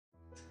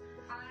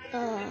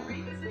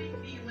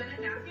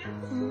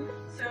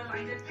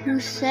Who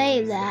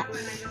say that?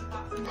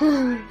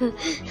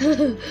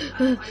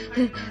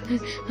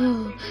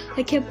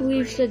 I can't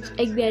believe since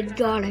Eggman's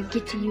gone, I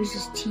get to use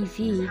his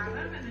TV.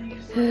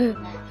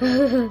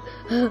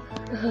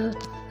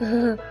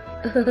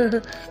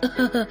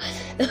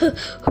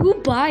 Who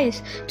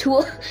buys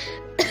to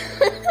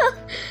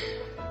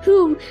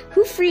who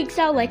freaks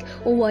out like,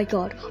 oh my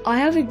god, I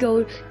haven't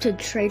gone to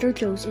Trader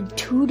Joe's in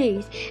 2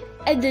 days,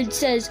 and then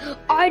says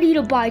I need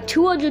to buy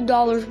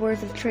 $200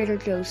 worth of Trader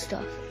Joe's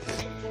stuff.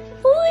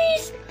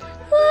 Please,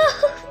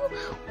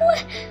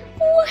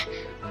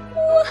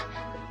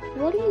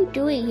 what are you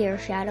doing here,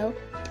 Shadow?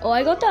 Oh,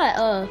 I got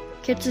that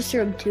cancer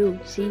serum too.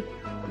 See,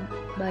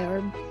 my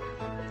arm.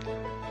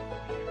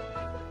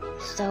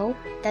 So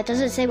that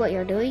doesn't say what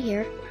you're doing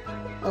here.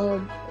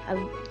 I'm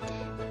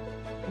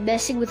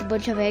messing with a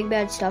bunch of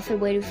Eggman stuff and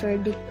waiting for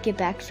him to get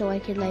back so I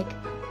can like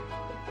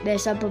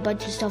mess up a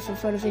bunch of stuff in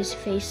front of his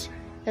face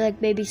and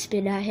like maybe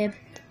spin at him.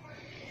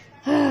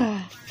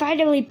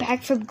 Finally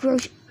back from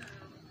grocery.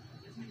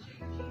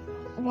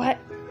 What?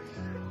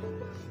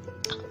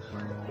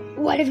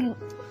 What have you?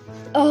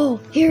 Oh,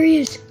 here he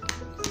is.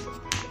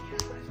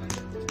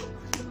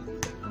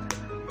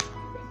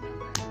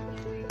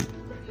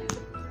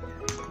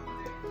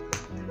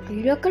 Are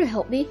you not gonna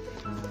help me?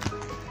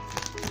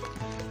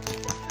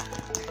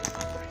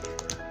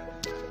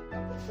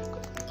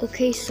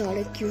 Okay,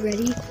 Sonic, you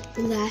ready?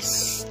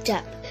 Last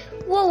step.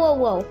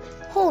 Whoa.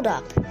 Hold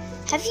up.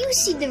 Have you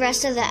seen the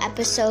rest of the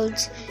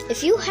episodes?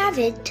 If you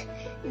haven't,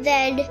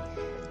 then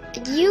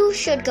you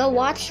should go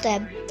watch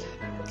them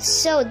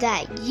so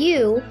that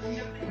you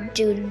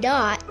do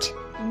not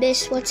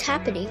miss what's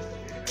happening.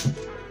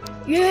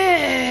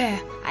 Yeah!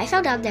 I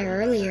fell down there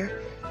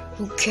earlier.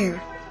 Don't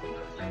care.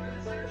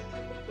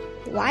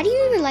 Why do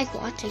you even like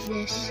watching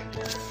this?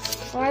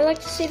 Well, I like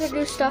to see the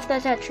new stuff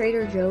that's at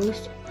Trader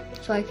Joe's.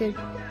 So I could,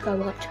 if I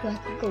want to, I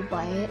could go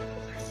buy it.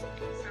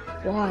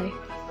 Why?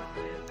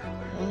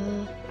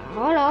 I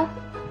don't know.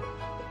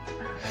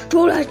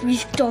 Don't ask me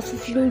stuff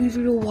if you don't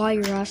even know why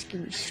you're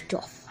asking me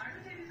stuff.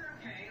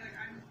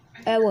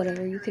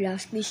 Whatever, you can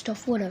ask me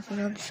stuff, whatever,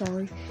 I'm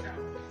sorry.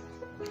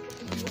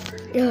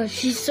 Yeah,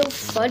 she's so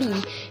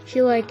funny.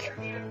 She like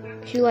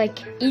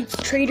eats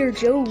Trader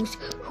Joe's.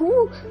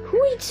 Who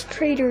eats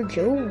Trader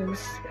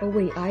Joe's? Oh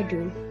wait, I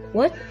do.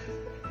 What?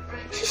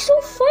 She's so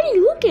funny.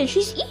 Look at,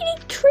 she's eating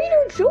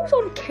Trader Joe's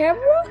on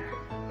camera.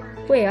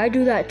 Wait, I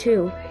do that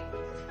too.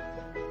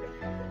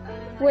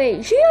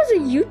 Wait, she has a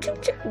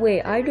YouTube channel.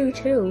 Wait, I do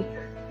too.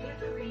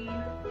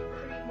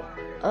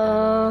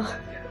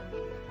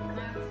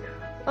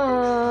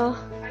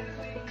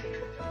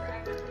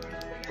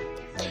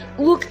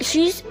 Look,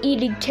 she's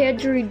eating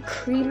tangerine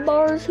cream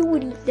bars. Who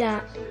would eat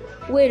that?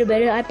 Wait a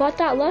minute, I bought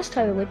that last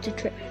time I went to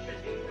Trader.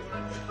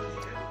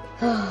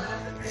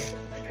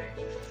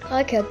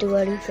 I can't do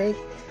anything.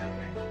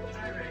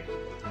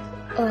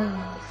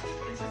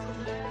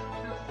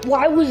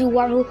 Why would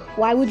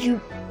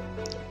you?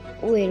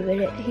 Wait a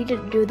minute, he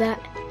didn't do that.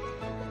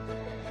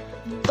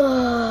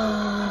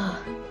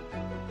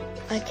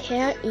 I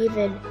can't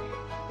even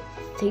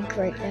think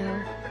right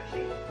now.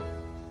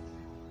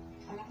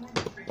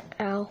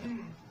 Ow.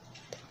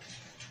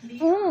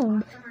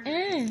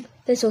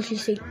 That's all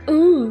she's saying.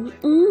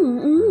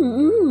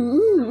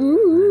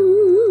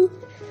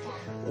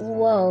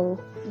 Whoa,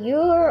 you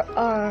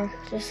are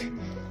just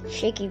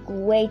shaking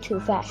way too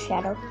fast,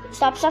 Shadow.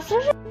 Stop.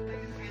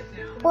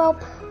 Well,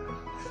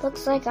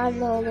 looks like I'm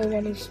the only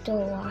one who's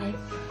still alive.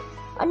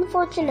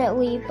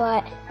 Unfortunately,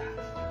 but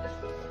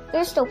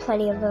there's still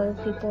plenty of other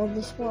people in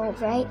this world,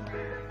 right?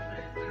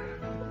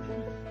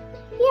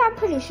 Yeah, I'm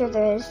pretty sure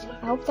there is.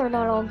 I hope they're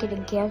not all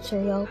getting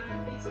cancer, though.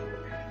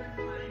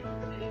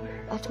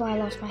 That's why I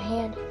lost my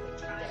hand.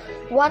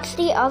 Watch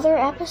the other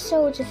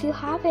episodes if you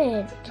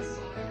haven't.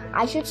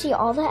 I should see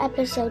all the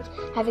episodes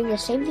having the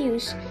same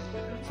views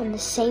from the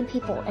same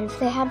people. And if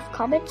they have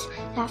comments,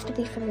 they have to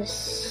be from the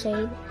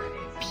same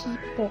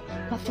people.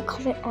 You have to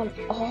comment on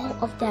all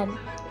of them.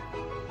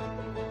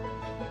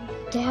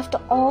 They have to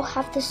all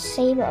have the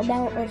same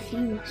amount of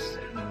views.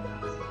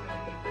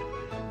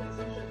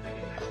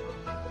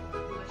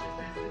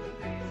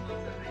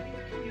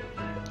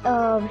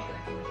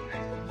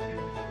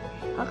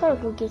 I gotta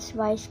go get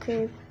some ice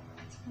cream.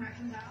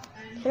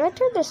 Can I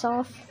turn this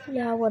off?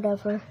 Yeah,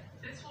 whatever.